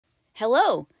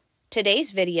Hello!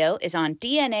 Today's video is on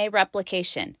DNA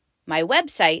replication. My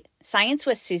website,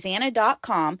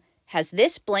 sciencewithsusanna.com, has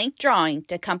this blank drawing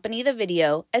to accompany the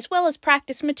video as well as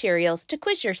practice materials to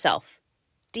quiz yourself.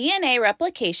 DNA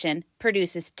replication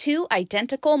produces two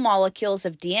identical molecules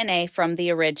of DNA from the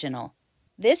original.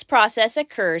 This process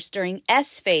occurs during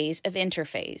S phase of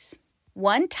interphase.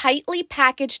 One tightly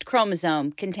packaged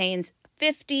chromosome contains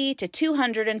 50 to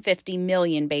 250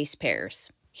 million base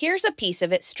pairs. Here's a piece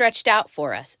of it stretched out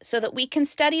for us so that we can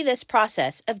study this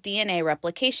process of DNA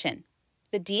replication.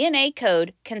 The DNA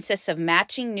code consists of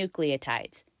matching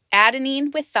nucleotides,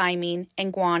 adenine with thymine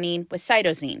and guanine with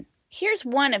cytosine. Here's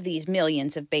one of these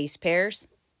millions of base pairs.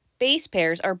 Base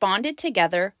pairs are bonded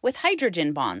together with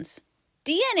hydrogen bonds.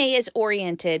 DNA is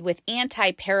oriented with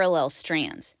anti-parallel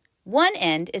strands. One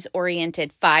end is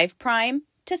oriented 5'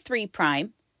 to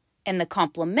 3', and the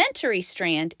complementary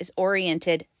strand is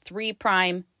oriented 3'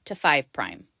 to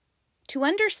 5'. To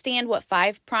understand what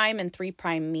 5' and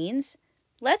 3' means,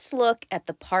 let's look at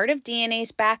the part of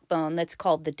DNA's backbone that's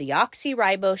called the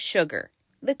deoxyribose sugar.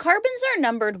 The carbons are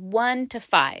numbered 1 to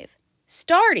 5,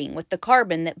 starting with the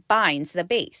carbon that binds the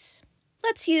base.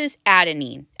 Let's use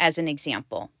adenine as an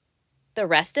example. The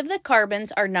rest of the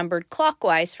carbons are numbered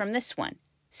clockwise from this one,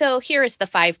 so here is the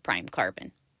 5'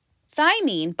 carbon.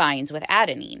 Thymine binds with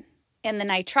adenine, and the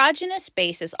nitrogenous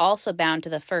base is also bound to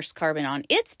the first carbon on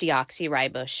its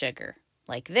deoxyribose sugar,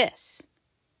 like this.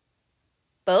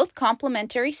 Both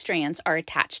complementary strands are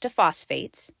attached to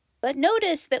phosphates, but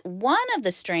notice that one of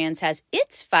the strands has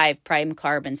its 5'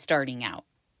 carbon starting out,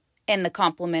 and the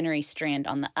complementary strand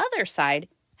on the other side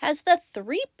has the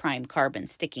 3' carbon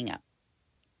sticking up.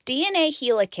 DNA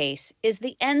helicase is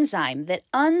the enzyme that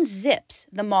unzips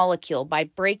the molecule by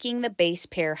breaking the base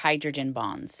pair hydrogen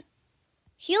bonds.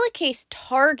 Helicase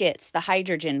targets the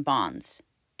hydrogen bonds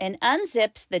and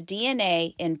unzips the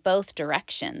DNA in both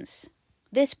directions.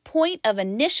 This point of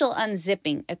initial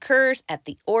unzipping occurs at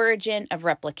the origin of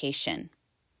replication.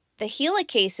 The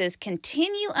helicases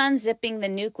continue unzipping the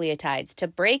nucleotides to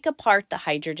break apart the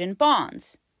hydrogen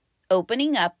bonds,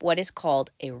 opening up what is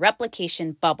called a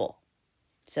replication bubble.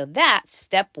 So that's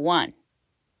step 1.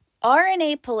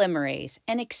 RNA polymerase,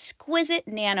 an exquisite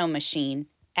nanomachine,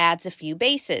 adds a few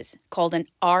bases, called an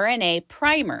RNA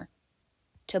primer,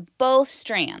 to both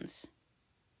strands.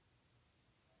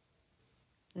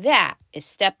 That is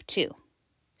step 2.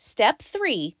 Step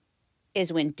 3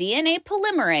 is when DNA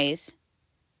polymerase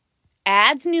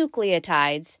adds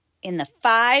nucleotides in the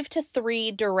 5 to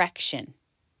 3 direction.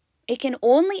 It can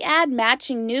only add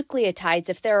matching nucleotides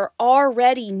if there are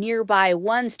already nearby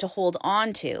ones to hold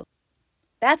on to.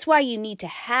 That's why you need to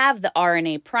have the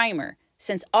RNA primer,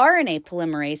 since RNA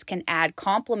polymerase can add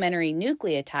complementary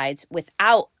nucleotides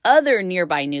without other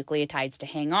nearby nucleotides to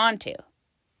hang on to.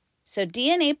 So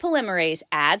DNA polymerase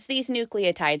adds these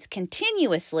nucleotides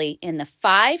continuously in the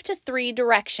 5 to 3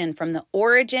 direction from the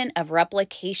origin of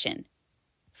replication,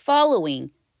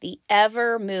 following the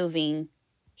ever-moving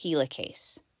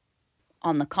helicase.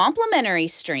 On the complementary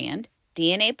strand,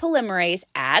 DNA polymerase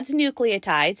adds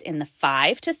nucleotides in the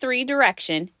 5 to 3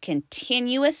 direction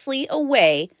continuously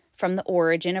away from the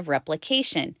origin of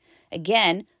replication,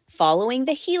 again following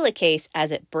the helicase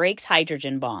as it breaks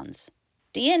hydrogen bonds.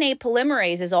 DNA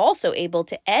polymerase is also able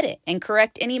to edit and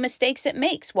correct any mistakes it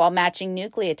makes while matching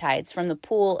nucleotides from the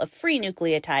pool of free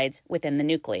nucleotides within the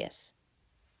nucleus.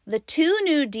 The two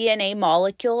new DNA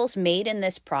molecules made in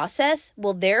this process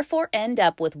will therefore end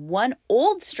up with one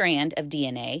old strand of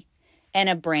DNA and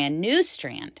a brand new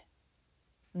strand.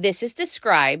 This is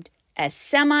described as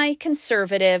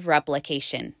semi-conservative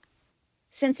replication.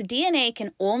 Since DNA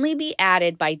can only be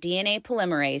added by DNA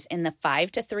polymerase in the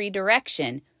 5 to 3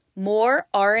 direction, more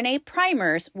RNA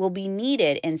primers will be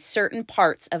needed in certain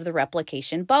parts of the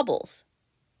replication bubbles.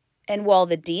 And while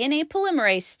the DNA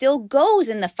polymerase still goes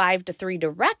in the 5 to 3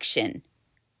 direction,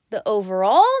 the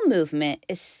overall movement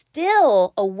is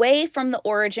still away from the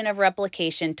origin of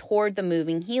replication toward the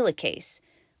moving helicase,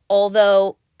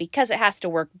 although because it has to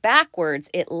work backwards,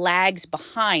 it lags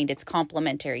behind its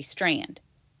complementary strand.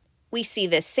 We see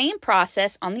this same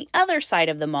process on the other side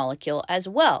of the molecule as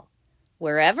well.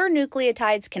 Wherever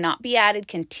nucleotides cannot be added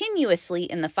continuously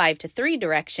in the 5 to 3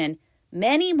 direction,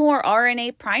 many more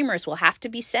RNA primers will have to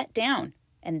be set down,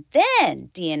 and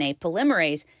then DNA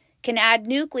polymerase can add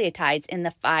nucleotides in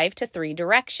the 5 to 3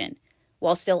 direction,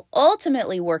 while still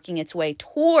ultimately working its way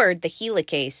toward the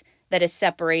helicase that is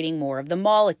separating more of the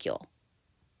molecule.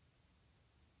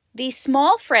 These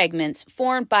small fragments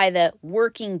formed by the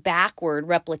working backward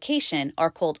replication are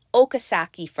called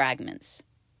Okazaki fragments.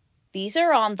 These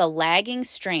are on the lagging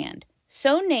strand,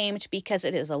 so named because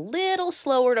it is a little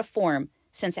slower to form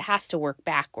since it has to work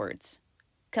backwards.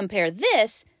 Compare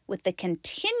this with the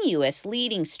continuous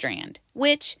leading strand,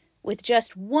 which, with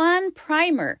just one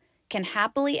primer, can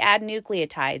happily add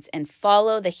nucleotides and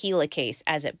follow the helicase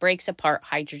as it breaks apart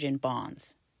hydrogen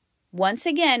bonds. Once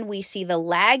again, we see the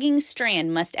lagging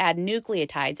strand must add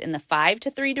nucleotides in the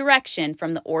 5-3 direction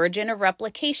from the origin of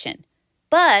replication.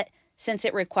 But since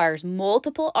it requires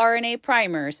multiple RNA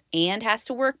primers and has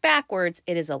to work backwards,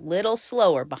 it is a little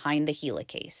slower behind the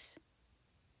helicase.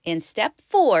 In step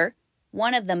 4,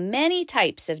 one of the many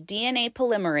types of DNA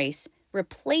polymerase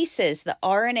replaces the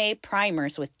RNA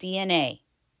primers with DNA,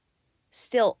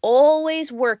 still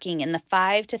always working in the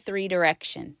 5-3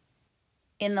 direction.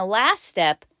 In the last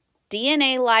step,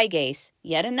 DNA ligase,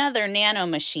 yet another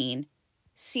nanomachine,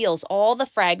 seals all the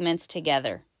fragments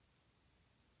together.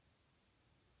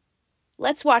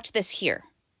 Let's watch this here.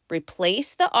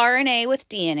 Replace the RNA with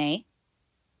DNA,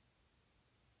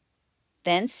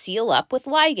 then seal up with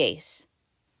ligase.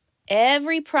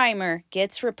 Every primer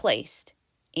gets replaced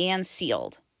and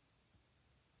sealed.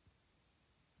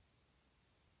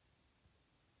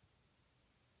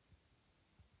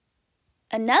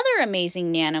 Another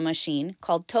amazing nanomachine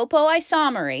called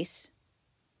topoisomerase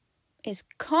is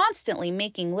constantly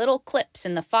making little clips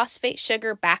in the phosphate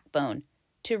sugar backbone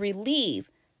to relieve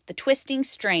the twisting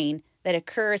strain that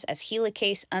occurs as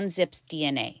helicase unzips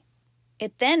DNA.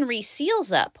 It then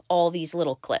reseals up all these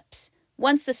little clips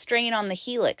once the strain on the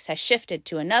helix has shifted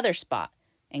to another spot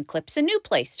and clips a new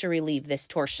place to relieve this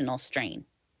torsional strain.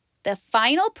 The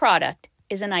final product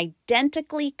is an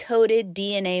identically coded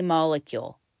DNA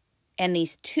molecule, and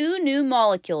these two new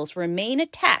molecules remain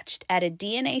attached at a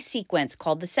DNA sequence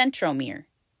called the centromere.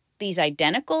 These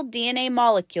identical DNA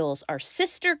molecules are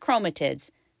sister chromatids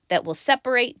that will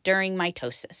separate during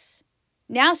mitosis.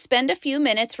 Now spend a few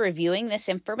minutes reviewing this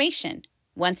information.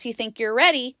 Once you think you're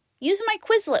ready, use my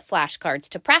Quizlet flashcards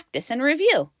to practice and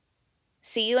review.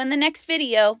 See you in the next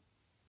video.